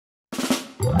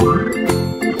Farmer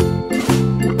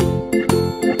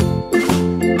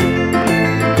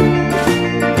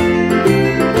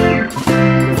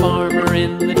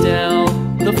in the dell,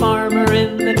 the farmer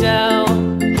in the dell.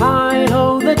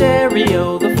 Hi-ho the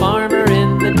dairy-o, the farmer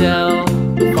in the dell.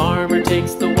 The farmer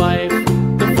takes the wife,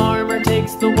 the farmer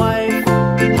takes the wife.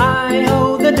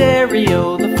 Hi-ho the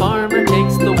dairy-o, the farmer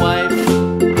takes the wife.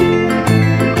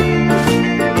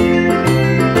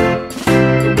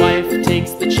 The wife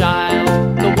takes the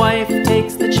child, the wife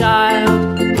takes the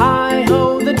child.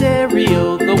 Hi-ho the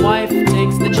dairy-o, the wife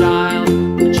takes the child.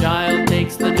 The child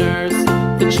takes the nurse,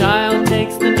 the child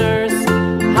takes the nurse.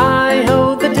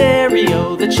 Hi-ho the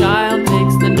dairy-o, the child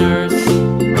takes the nurse.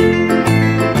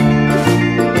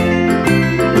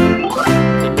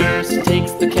 The nurse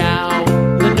takes the cow,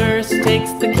 the nurse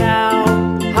takes the cow.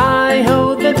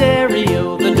 Hi-ho the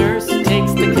dairy-o, the nurse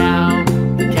takes the cow.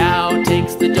 The cow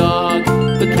takes the dog,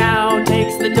 the cow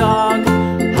takes the dog.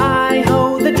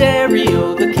 Hi-ho the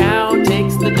dairy-o, the cow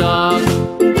takes the dog.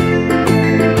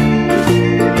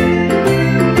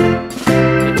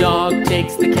 The dog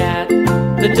takes the cat,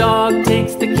 the dog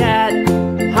takes the cat.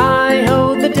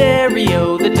 Hi-ho the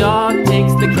dairy-o, the dog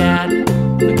takes the cat.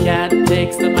 The cat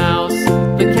takes the mouse,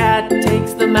 the cat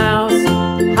takes the mouse.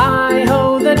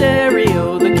 Hi-ho the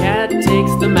dairy-o, the cat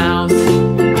takes the mouse.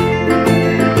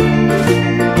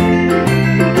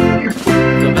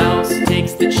 The mouse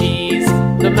takes the cheese,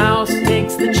 the mouse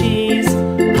takes the cheese.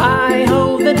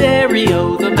 Hi-ho the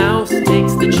dairy-o, the mouse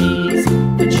takes the cheese.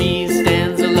 The cheese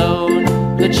stands alone,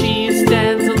 the cheese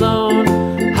stands alone.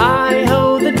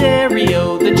 Hi-ho the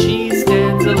dairy-o, the cheese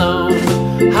stands alone.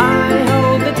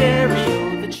 Hi-ho the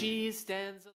dairy-o, the cheese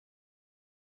stands alone.